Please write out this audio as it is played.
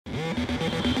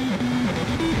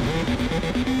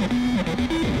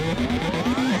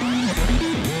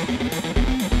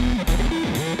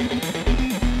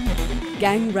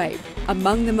Gang rape,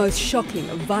 among the most shocking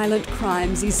of violent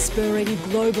crimes, is spurring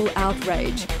global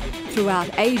outrage. Throughout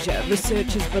Asia,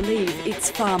 researchers believe it's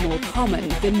far more common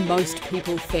than most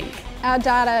people think. Our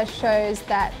data shows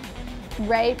that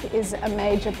rape is a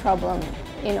major problem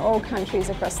in all countries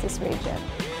across this region.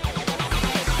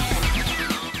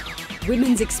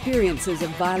 Women's experiences of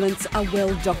violence are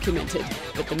well documented,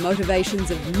 but the motivations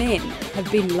of men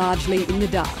have been largely in the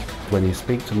dark. When you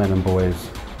speak to men and boys,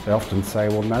 they often say,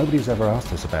 well, nobody's ever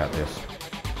asked us about this.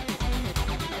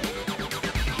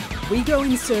 We go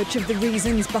in search of the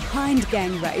reasons behind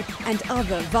gang rape and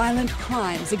other violent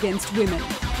crimes against women.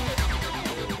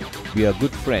 We are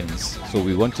good friends, so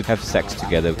we want to have sex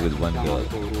together with one girl.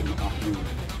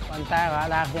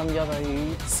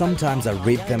 Sometimes I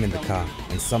rape them in the car,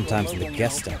 and sometimes in the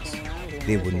guest house.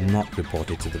 They would not report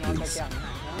it to the police.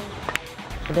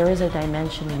 There is a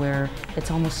dimension where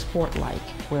it's almost sport-like,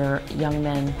 where young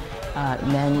men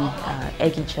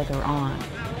egg each other on.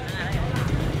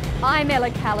 I'm Ella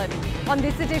Callan. On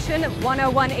this edition of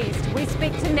 101 East, we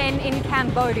speak to men in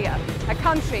Cambodia, a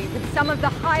country with some of the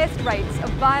highest rates of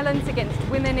violence against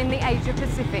women in the Asia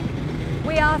Pacific.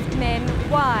 We ask men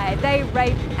why they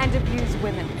rape and abuse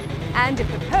women, and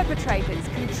if the perpetrators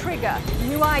can trigger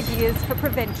new ideas for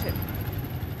prevention.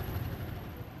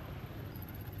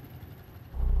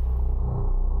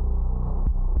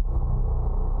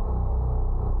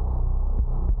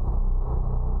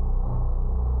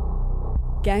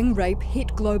 Gang rape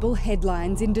hit global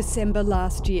headlines in December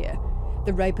last year.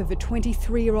 The rape of a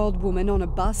 23-year-old woman on a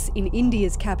bus in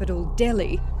India's capital,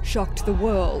 Delhi, shocked the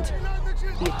world.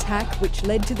 The attack, which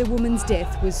led to the woman's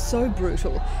death, was so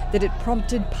brutal that it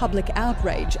prompted public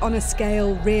outrage on a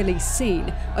scale rarely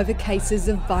seen over cases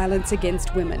of violence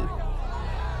against women.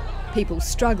 People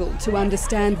struggled to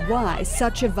understand why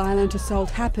such a violent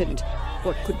assault happened.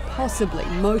 What could possibly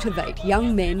motivate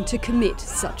young men to commit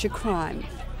such a crime?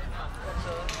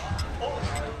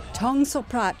 Thong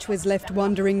Soprach was left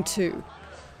wondering too.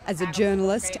 As a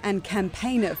journalist and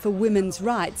campaigner for women's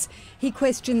rights, he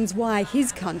questions why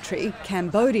his country,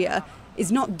 Cambodia,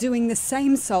 is not doing the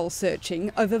same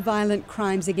soul-searching over violent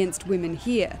crimes against women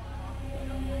here.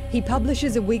 He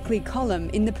publishes a weekly column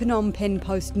in the Phnom Penh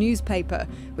Post newspaper,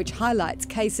 which highlights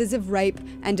cases of rape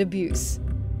and abuse.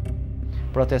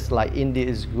 Protests like India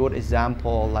is a good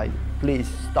example, like please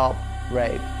stop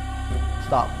rape,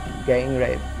 stop gang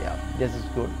rape. Yeah, this is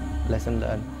good. Lesson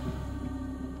learned.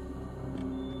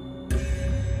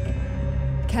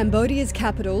 Cambodia's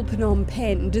capital, Phnom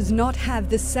Penh, does not have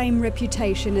the same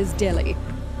reputation as Delhi.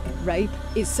 Rape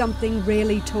is something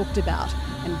rarely talked about,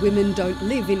 and women don't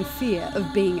live in fear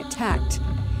of being attacked.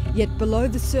 Yet below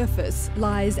the surface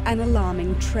lies an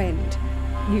alarming trend.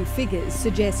 New figures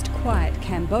suggest quiet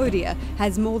Cambodia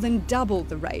has more than double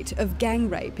the rate of gang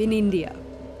rape in India.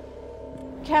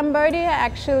 Cambodia,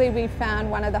 actually, we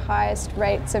found one of the highest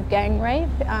rates of gang rape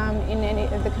in any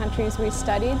of the countries we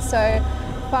studied. So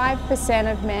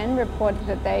 5% of men reported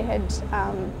that they had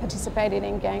participated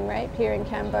in gang rape here in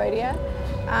Cambodia.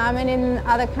 And in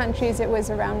other countries it was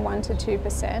around 1 to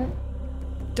 2%.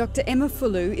 Dr. Emma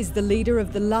Fulu is the leader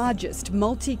of the largest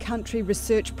multi-country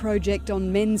research project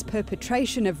on men's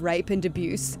perpetration of rape and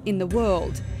abuse in the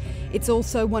world. It's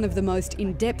also one of the most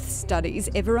in-depth studies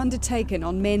ever undertaken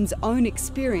on men's own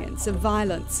experience of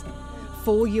violence.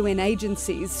 4 UN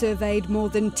agencies surveyed more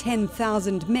than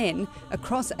 10,000 men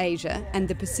across Asia and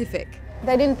the Pacific.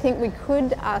 They didn't think we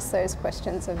could ask those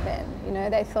questions of men. You know,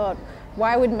 they thought,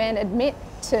 why would men admit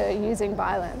to using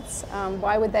violence?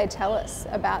 Why would they tell us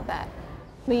about that?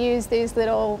 We used these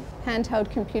little handheld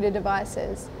computer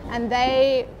devices, and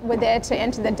they were there to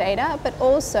enter the data, but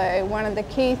also one of the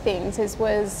key things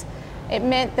was it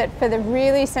meant that for the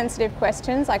really sensitive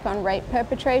questions, like on rape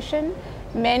perpetration,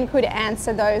 men could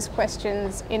answer those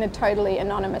questions in a totally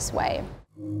anonymous way.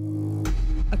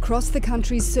 Across the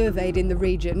countries surveyed in the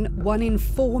region, 1 in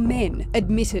 4 men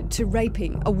admitted to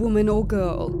raping a woman or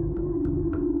girl.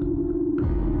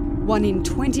 1 in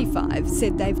 25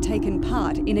 said they've taken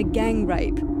part in a gang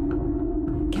rape.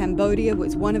 Cambodia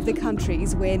was one of the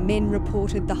countries where men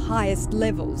reported the highest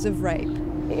levels of rape.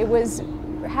 It was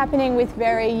happening with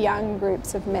very young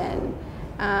groups of men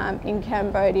in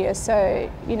Cambodia. So,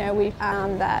 you know, we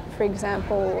found that, for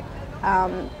example,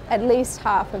 at least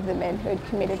half of the men who had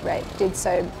committed rape did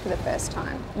so for the first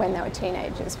time when they were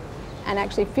teenagers. And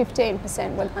actually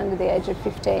 15% were under the age of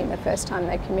 15 the first time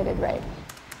they committed rape.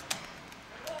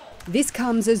 This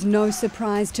comes as no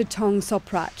surprise to Thong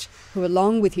Soprach. who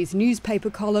along with his newspaper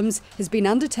columns has been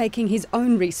undertaking his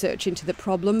own research into the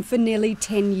problem for nearly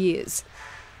 10 years.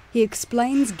 He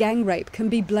explains gang rape can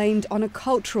be blamed on a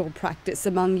cultural practice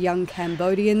among young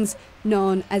Cambodians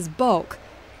known as bulk,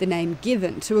 the name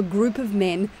given to a group of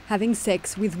men having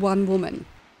sex with one woman.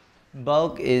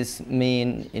 Bulk is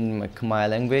mean in my Khmer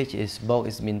language is bulk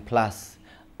is mean plus.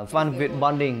 Fun with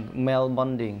bonding, male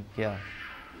bonding. Yeah,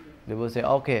 they will say,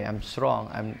 okay, I'm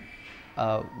strong.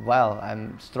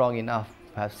 I'm strong enough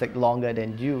to have sex longer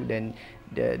than you. Then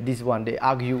this one, they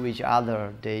argue each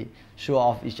other. They show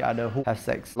off each other who have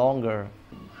sex longer.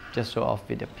 Just show off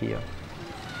with the peer.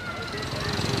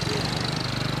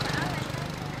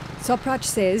 Soprach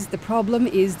says the problem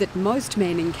is that most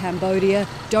men in Cambodia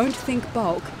don't think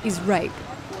bulk is rape.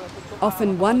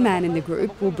 Often one man in the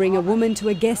group will bring a woman to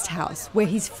a guest house where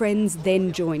his friends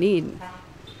then join in.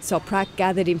 Soprach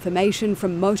gathered information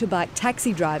from motorbike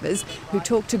taxi drivers who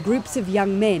talk to groups of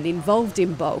young men involved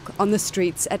in bulk on the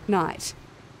streets at night.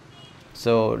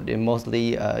 So they're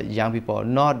mostly young people,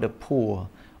 not the poor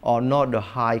or not the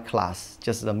high class,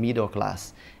 just the middle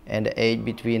class, and the age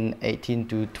between 18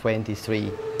 to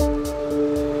 23.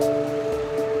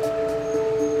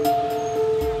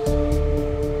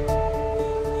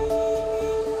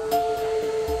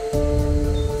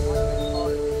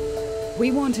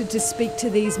 We wanted to speak to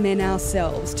these men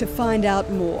ourselves to find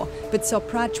out more, but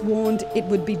Soprach warned it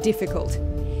would be difficult.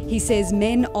 He says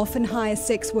men often hire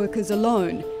sex workers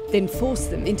alone, then force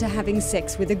them into having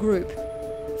sex with a group.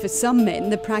 For some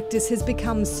men, the practice has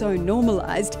become so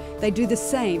normalised, they do the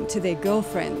same to their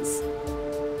girlfriends.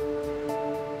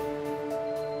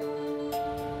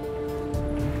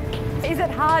 Is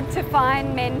it hard to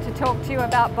find men to talk to you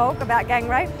about bulk, about gang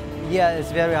rape? Yeah,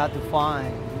 it's very hard to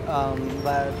find,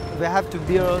 but we have to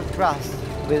build trust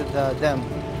with them.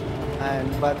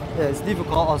 But it's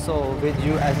difficult also with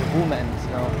you as a woman.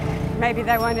 So. Maybe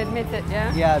they won't admit it,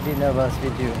 yeah? Yeah, be nervous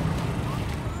with you.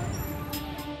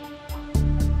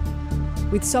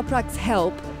 With Soprach's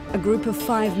help, a group of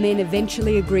 5 men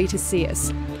eventually agree to see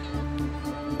us.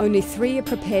 Only 3 are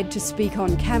prepared to speak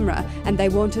on camera, and they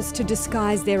want us to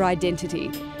disguise their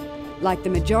identity. Like the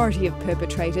majority of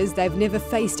perpetrators, they've never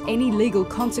faced any legal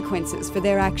consequences for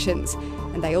their actions,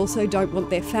 and they also don't want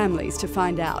their families to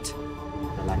find out.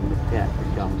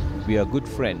 We are good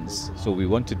friends, so we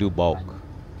want to do bulk.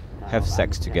 Have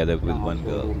sex together with one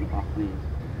girl.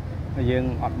 We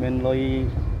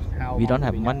don't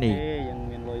have money.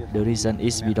 The reason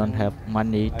is we don't have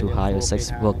money to hire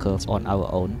sex workers on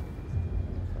our own.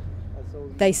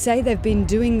 They say they've been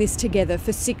doing this together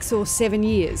for 6 or 7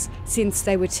 years, since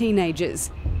they were teenagers.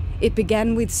 It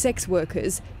began with sex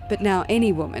workers, but now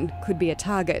any woman could be a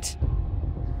target.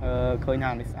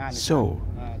 So,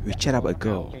 we chat up a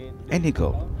girl, any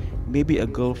girl, maybe a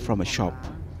girl from a shop.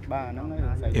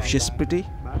 If she's pretty,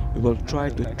 we will try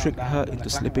to trick her into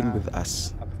sleeping with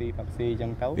us. We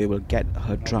will get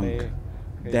her drunk.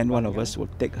 Then one of us will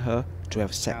take her to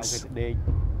have sex.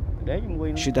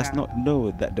 She does not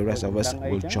know that the rest of us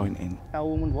will join in.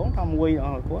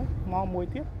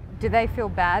 Do they feel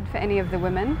bad for any of the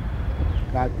women?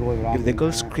 If the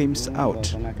girl screams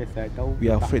out, we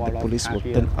are afraid the police will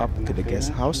turn up to the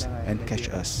guest house and catch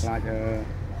us.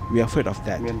 We are afraid of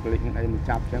that.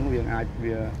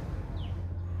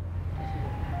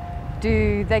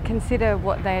 Do they consider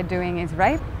what they are doing is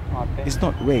rape? It's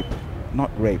not rape,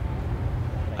 not rape.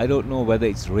 I don't know whether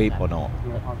it's rape or not.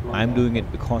 I'm doing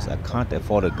it because I can't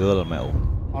afford a girl on my own.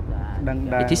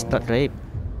 It is not rape.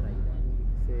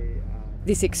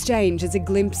 This exchange is a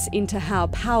glimpse into how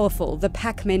powerful the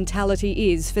pack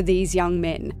mentality is for these young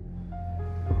men.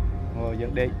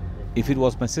 If it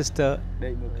was my sister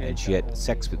and she had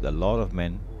sex with a lot of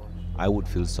men, I would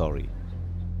feel sorry.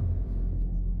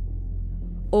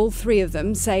 All 3 of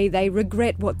them say they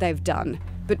regret what they've done,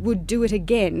 but would do it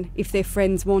again if their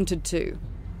friends wanted to.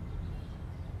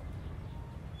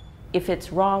 If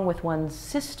it's wrong with one's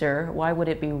sister, why would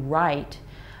it be right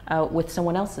with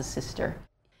someone else's sister?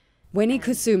 Weni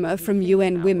Kusuma from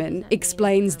UN Women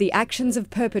explains the actions of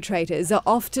perpetrators are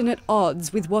often at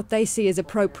odds with what they see as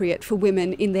appropriate for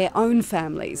women in their own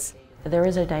families. There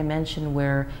is a dimension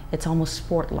where it's almost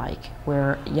sport-like,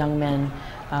 where young men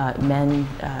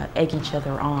egg each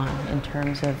other on in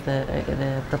terms of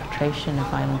the perpetration of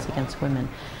violence against women.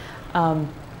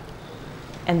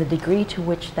 And the degree to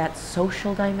which that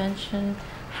social dimension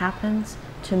happens,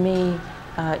 to me,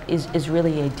 is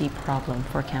really a deep problem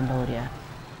for Cambodia.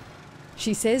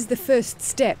 She says the first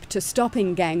step to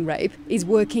stopping gang rape is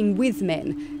working with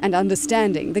men and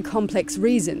understanding the complex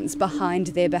reasons behind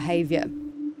their behaviour.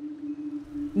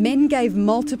 Men gave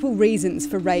multiple reasons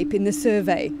for rape in the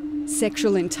survey.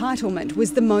 Sexual entitlement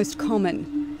was the most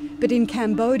common. But in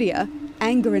Cambodia,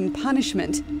 anger and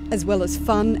punishment, as well as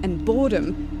fun and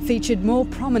boredom, featured more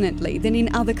prominently than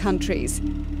in other countries.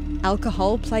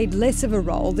 Alcohol played less of a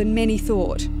role than many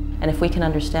thought. And if we can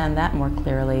understand that more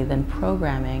clearly, then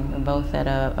programming, both at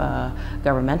a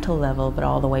governmental level but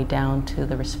all the way down to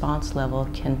the response level,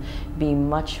 can be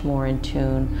much more in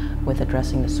tune with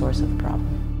addressing the source of the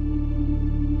problem.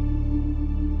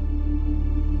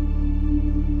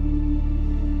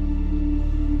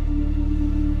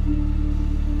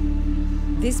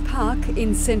 This park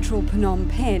in central Phnom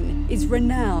Penh is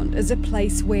renowned as a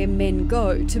place where men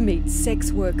go to meet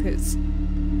sex workers.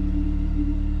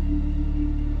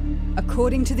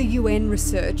 According to the UN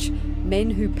research,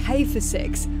 men who pay for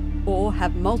sex or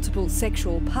have multiple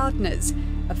sexual partners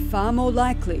are far more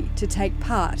likely to take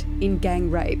part in gang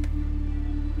rape.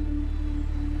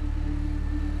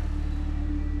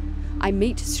 I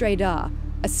meet Sredar,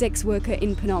 a sex worker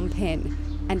in Phnom Penh,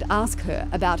 and ask her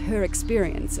about her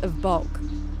experience of bulk.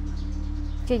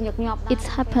 It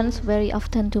happens very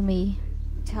often to me.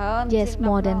 Yes,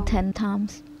 more than 10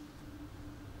 times.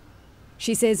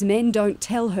 She says men don't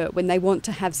tell her when they want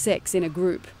to have sex in a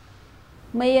group.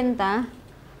 When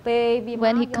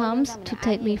he comes to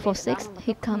take me for sex,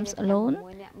 he comes alone.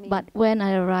 But when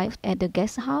I arrive at the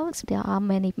guest house, there are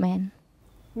many men.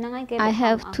 I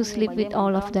have to sleep with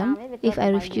all of them. If I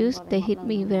refuse, they hit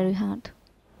me very hard.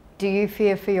 Do you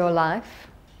fear for your life?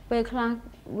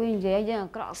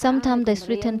 Sometimes they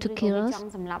threaten to kill us.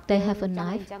 They have a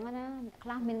knife.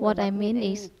 What I mean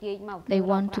is, they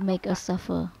want to make us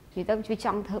suffer.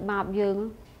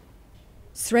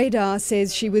 Sredar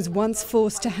says she was once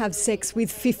forced to have sex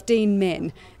with 15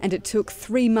 men, and it took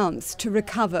 3 months to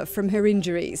recover from her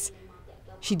injuries.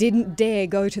 She didn't dare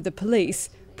go to the police.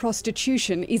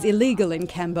 Prostitution is illegal in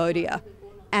Cambodia.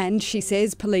 And she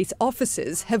says police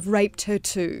officers have raped her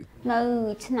too.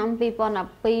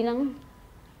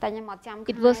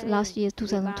 It was last year,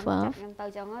 2012.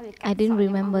 I didn't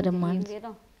remember the month.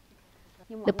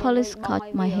 The police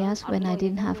cut my hair when I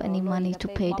didn't have any money to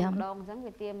pay them.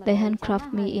 They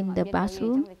handcuffed me in the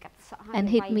bathroom and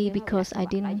hit me because I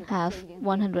didn't have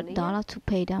 $100 to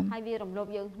pay them.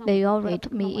 They all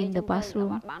raped me in the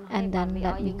bathroom and then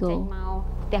let me go.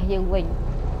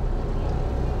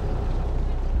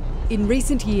 In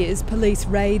recent years, police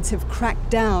raids have cracked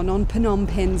down on Phnom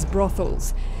Penh's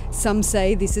brothels. Some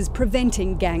say this is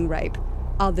preventing gang rape.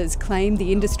 Others claim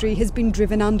the industry has been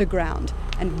driven underground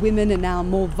and women are now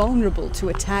more vulnerable to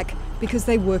attack because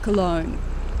they work alone.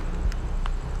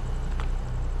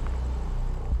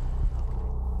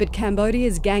 But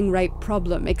Cambodia's gang rape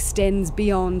problem extends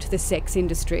beyond the sex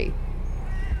industry.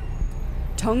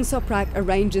 Tong Soprak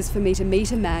arranges for me to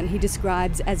meet a man he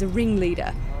describes as a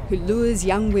ringleader who lures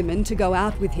young women to go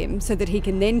out with him so that he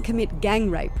can then commit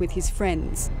gang rape with his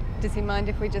friends. Does he mind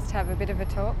if we just have a bit of a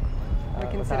talk? We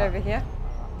can sit over here.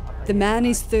 The man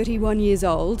is 31 years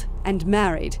old and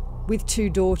married with 2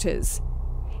 daughters.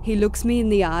 He looks me in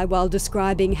the eye while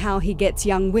describing how he gets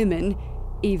young women,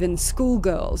 even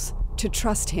schoolgirls, to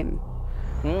trust him.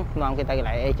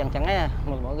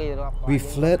 We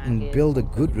flirt and build a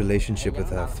good relationship with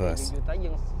her first.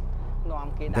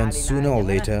 Then sooner or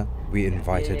later, we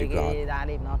invite her to go out.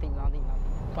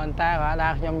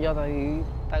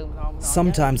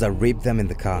 Sometimes I rape them in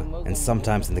the car and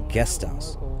sometimes in the guest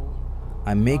house.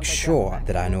 I make sure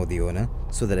that I know the owner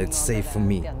so that it's safe for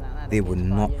me. They would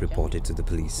not report it to the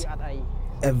police.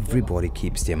 Everybody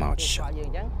keeps their mouth shut.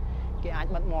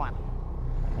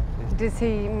 Does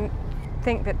he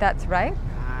think that that's rape?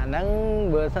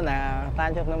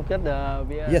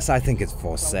 Yes, I think it's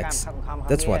forced sex.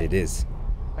 That's what it is.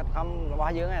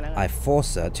 I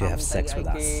force her to have sex with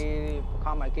us.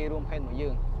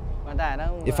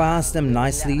 If I ask them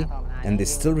nicely and they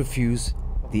still refuse,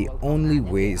 the only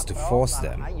way is to force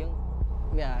them.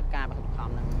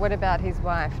 What about his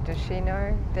wife? Does she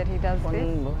know that he does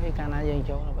this?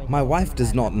 My wife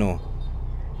does not know.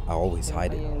 I always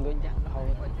hide it.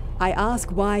 I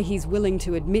ask why he's willing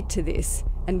to admit to this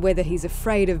and whether he's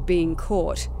afraid of being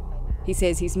caught. He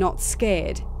says he's not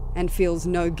scared and feels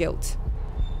no guilt.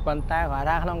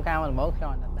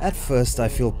 At first, I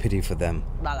feel pity for them.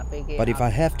 But if I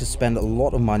have to spend a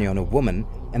lot of money on a woman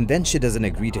and then she doesn't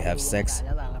agree to have sex,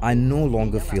 I no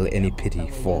longer feel any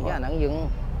pity for her.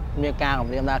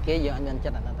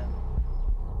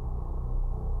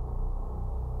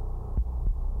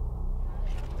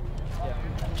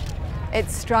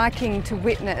 It's striking to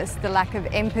witness the lack of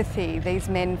empathy these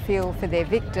men feel for their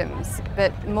victims,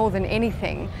 but more than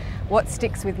anything, what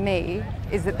sticks with me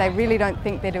is that they really don't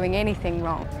think they're doing anything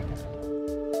wrong.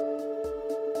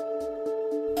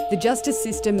 The justice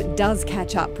system does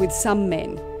catch up with some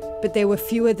men, but there were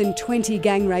fewer than 20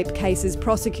 gang rape cases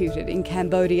prosecuted in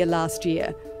Cambodia last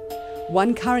year.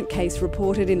 One current case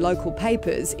reported in local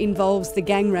papers involves the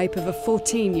gang rape of a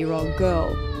 14-year-old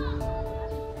girl.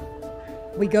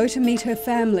 We go to meet her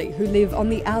family, who live on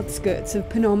the outskirts of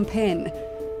Phnom Penh.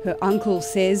 Her uncle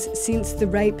says since the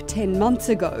rape 10 months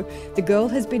ago, the girl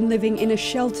has been living in a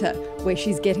shelter where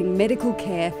she's getting medical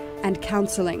care and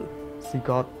counselling. She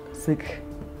got sick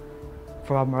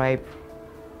from rape.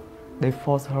 They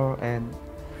forced her and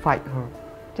fight her.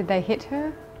 Did they hit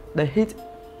her? They hit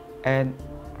and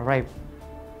rape.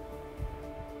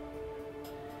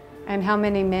 And how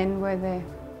many men were there?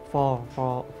 Four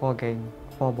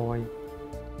boys.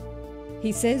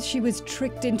 He says she was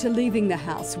tricked into leaving the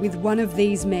house with one of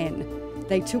these men.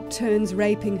 They took turns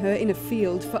raping her in a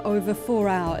field for over 4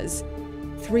 hours.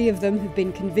 3 of them have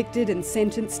been convicted and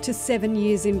sentenced to 7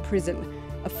 years in prison.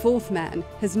 A 4th man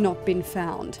has not been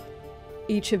found.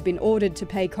 Each have been ordered to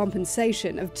pay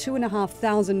compensation of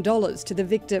 $2,500 to the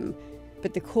victim,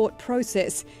 but the court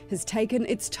process has taken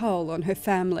its toll on her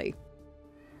family.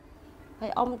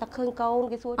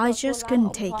 I just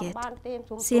couldn't take it.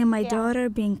 Seeing my daughter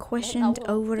being questioned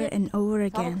over and over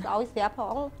again.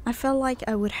 I felt like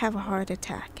I would have a heart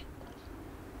attack.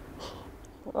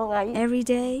 Every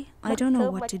day, I don't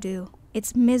know what to do.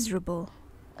 It's miserable.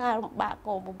 I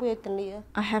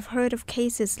have heard of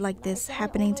cases like this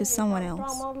happening to someone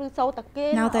else.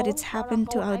 Now that it's happened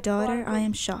to our daughter, I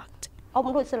am shocked.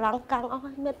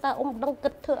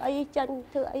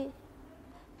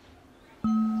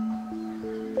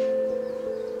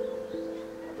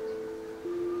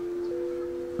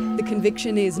 The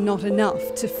conviction is not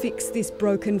enough to fix this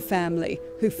broken family,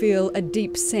 who feel a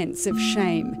deep sense of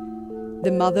shame.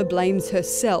 The mother blames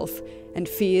herself and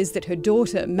fears that her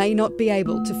daughter may not be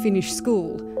able to finish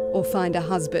school or find a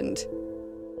husband.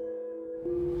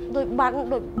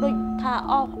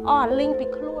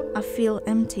 I feel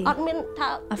empty.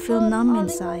 I feel numb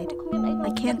inside.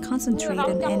 I can't concentrate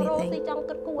on anything.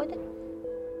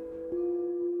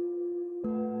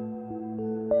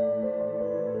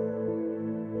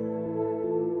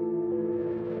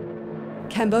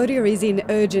 Cambodia is in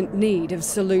urgent need of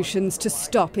solutions to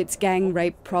stop its gang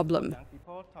rape problem.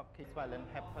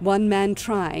 One man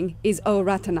trying is O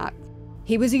Ratanak.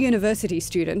 He was a university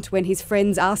student when his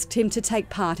friends asked him to take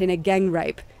part in a gang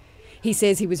rape. He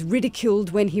says he was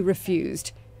ridiculed when he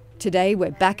refused. Today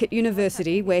we're back at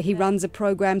university, where he runs a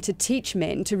program to teach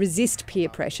men to resist peer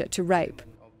pressure to rape.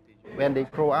 When they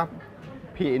grow up,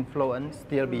 peer influence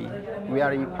still be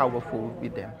very powerful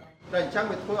with them.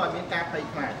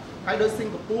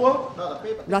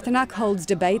 Ratanak holds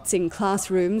debates in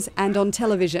classrooms and on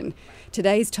television.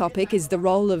 Today's topic is the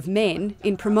role of men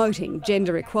in promoting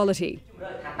gender equality.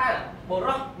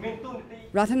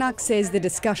 Ratanak says the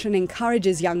discussion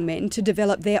encourages young men to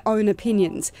develop their own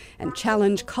opinions and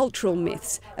challenge cultural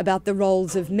myths about the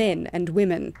roles of men and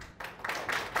women.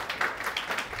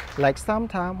 Like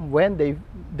sometimes when they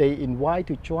invite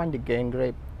to join the gang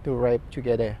rape, to rape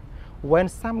together, when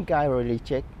some guy will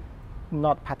reject,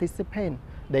 not participate,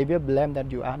 they will blame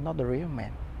that you are not the real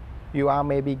man. You are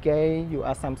maybe gay, you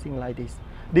are something like this.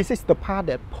 This is the part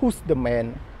that pushes the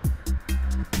man.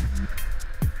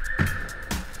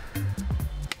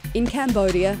 In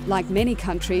Cambodia, like many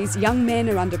countries, young men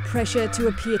are under pressure to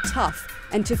appear tough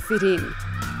and to fit in.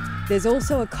 There's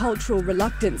also a cultural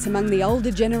reluctance among the older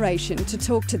generation to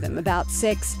talk to them about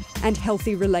sex and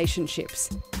healthy relationships.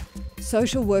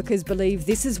 Social workers believe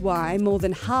this is why more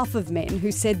than half of men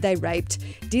who said they raped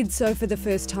did so for the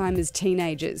first time as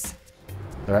teenagers.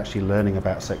 They're actually learning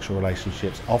about sexual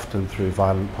relationships, often through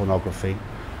violent pornography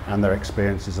and their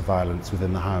experiences of violence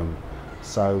within the home.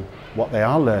 So what they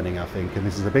are learning, I think, and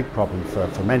this is a big problem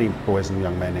for many boys and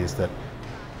young men, is that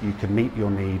you can meet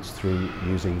your needs through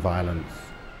using violence.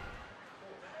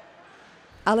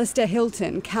 Alistair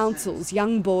Hilton counsels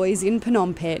young boys in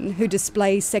Phnom Penh who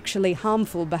display sexually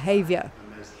harmful behaviour.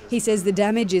 He says the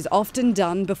damage is often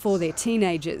done before they're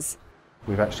teenagers.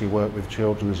 We've actually worked with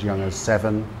children as young as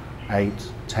 7, 8,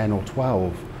 10 or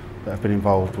 12 that have been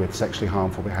involved with sexually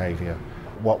harmful behaviour.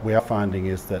 What we are finding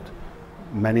is that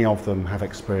many of them have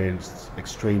experienced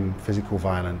extreme physical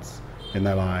violence in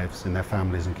their lives, in their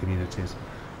families and communities.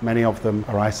 Many of them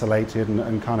are isolated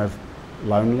and kind of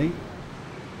lonely.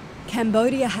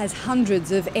 Cambodia has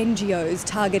hundreds of NGOs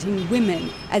targeting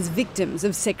women as victims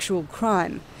of sexual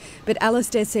crime. But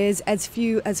Alistair says as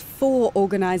few as 4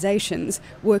 organisations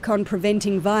work on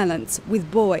preventing violence with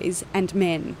boys and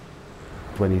men.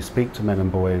 When you speak to men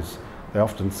and boys, they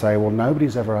often say, well,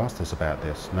 nobody's ever asked us about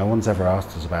this. No one's ever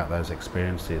asked us about those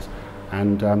experiences.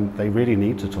 and they really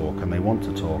need to talk and they want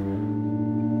to talk.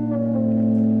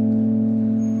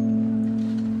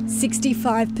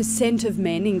 65% of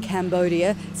men in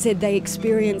Cambodia said they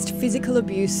experienced physical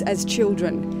abuse as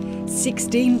children.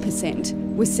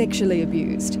 16% were sexually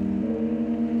abused.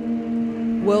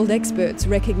 World experts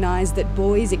recognise that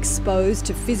boys exposed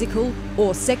to physical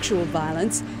or sexual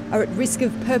violence are at risk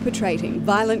of perpetrating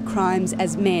violent crimes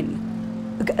as men.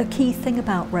 A key thing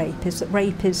about rape is that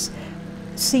rape is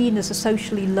seen as a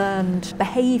socially learned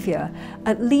behaviour,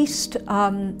 at least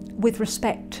with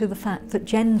respect to the fact that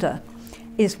gender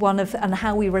is one of, and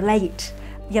how we relate,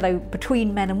 you know,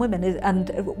 between men and women, and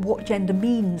what gender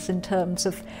means in terms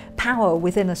of power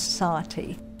within a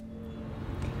society.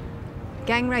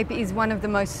 Gang rape is one of the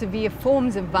most severe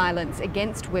forms of violence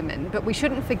against women, but we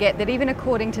shouldn't forget that even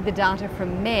according to the data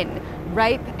from men,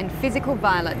 rape and physical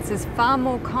violence is far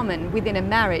more common within a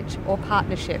marriage or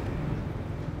partnership.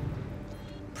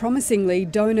 Promisingly,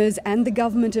 donors and the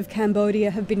government of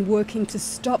Cambodia have been working to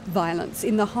stop violence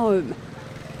in the home.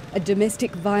 A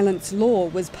domestic violence law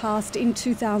was passed in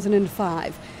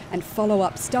 2005, and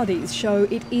follow-up studies show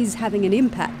it is having an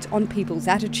impact on people's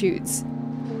attitudes.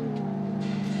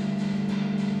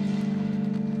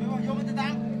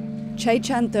 Che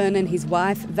Chanthern and his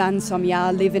wife Van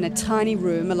Somya live in a tiny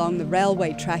room along the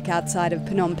railway track outside of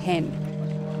Phnom Penh.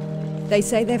 They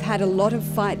say they've had a lot of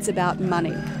fights about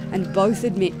money and both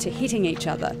admit to hitting each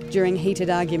other during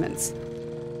heated arguments.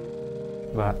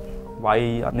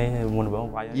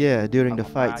 Yeah, during the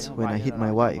fights when I hit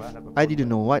my wife, I didn't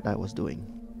know what I was doing.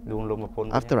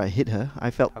 After I hit her,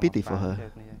 I felt pity for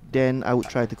her. Then I would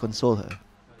try to console her.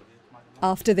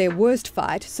 After their worst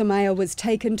fight, Somaya was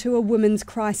taken to a women's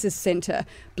crisis centre,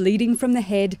 bleeding from the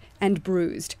head and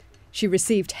bruised. She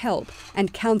received help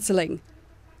and counselling.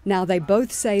 Now they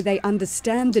both say they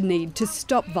understand the need to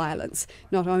stop violence,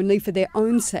 not only for their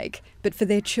own sake, but for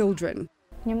their children.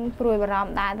 I am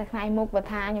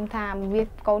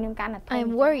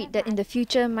worried that in the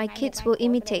future my kids will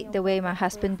imitate the way my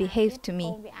husband behaved to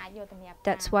me.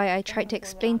 That's why I tried to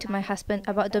explain to my husband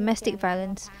about domestic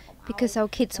violence, because our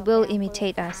kids will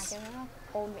imitate us.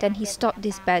 Then he stopped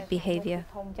this bad behavior.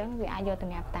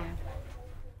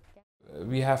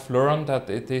 We have learned that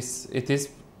it is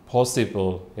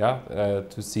possible,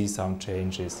 to see some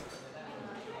changes.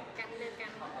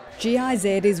 GIZ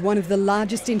is one of the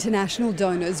largest international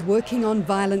donors working on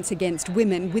violence against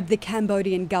women with the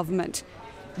Cambodian government.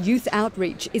 Youth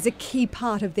outreach is a key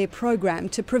part of their program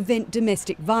to prevent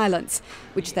domestic violence,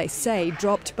 which they say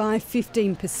dropped by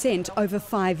 15% over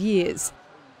 5 years.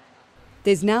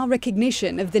 There's now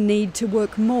recognition of the need to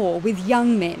work more with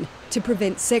young men to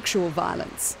prevent sexual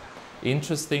violence.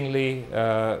 Interestingly,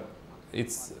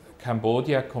 it's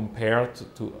Cambodia compared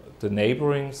to the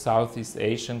neighbouring Southeast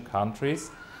Asian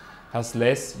countries has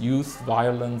less youth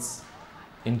violence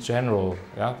in general.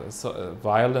 So,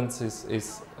 violence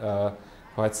is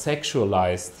quite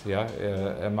sexualized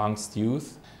amongst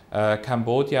youth.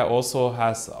 Cambodia also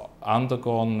has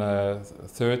undergone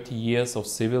 30 years of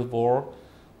civil war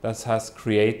that has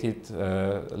created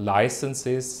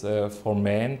licenses for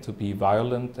men to be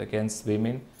violent against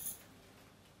women.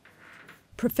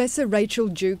 Professor Rachel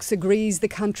Jukes agrees the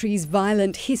country's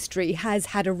violent history has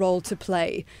had a role to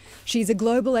play. She's a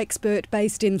global expert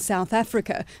based in South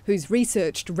Africa who's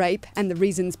researched rape and the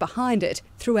reasons behind it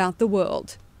throughout the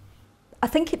world. I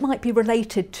think it might be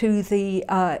related to the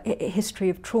history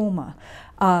of trauma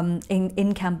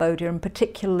in Cambodia, and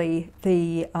particularly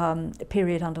the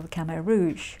period under the Khmer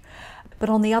Rouge. But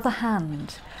on the other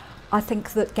hand, I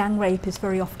think that gang rape is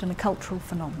very often a cultural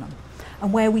phenomenon.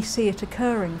 And where we see it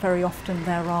occurring, very often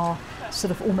there are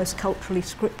sort of almost culturally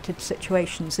scripted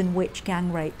situations in which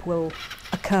gang rape will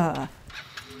occur.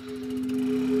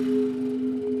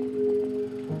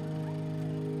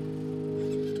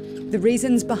 The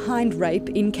reasons behind rape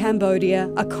in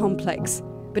Cambodia are complex,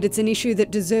 but it's an issue that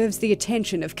deserves the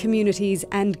attention of communities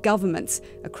and governments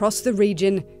across the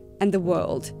region and the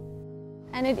world.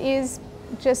 And it is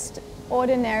just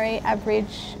ordinary,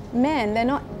 average men. They're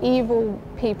not evil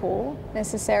people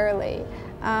necessarily.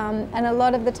 And a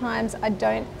lot of the times I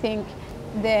don't think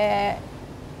they're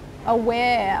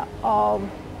aware of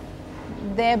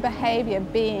their behaviour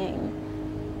being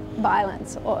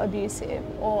violence or abusive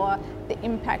or the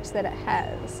impact that it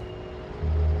has.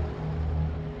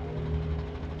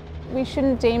 We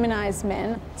shouldn't demonise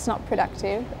men. It's not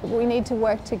productive. We need to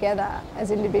work together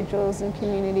as individuals and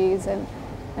communities, and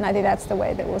I think that's the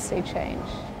way that we'll see change.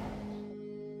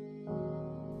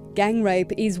 Gang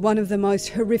rape is one of the most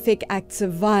horrific acts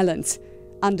of violence.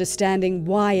 Understanding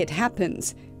why it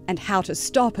happens and how to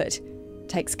stop it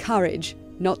takes courage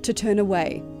not to turn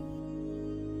away.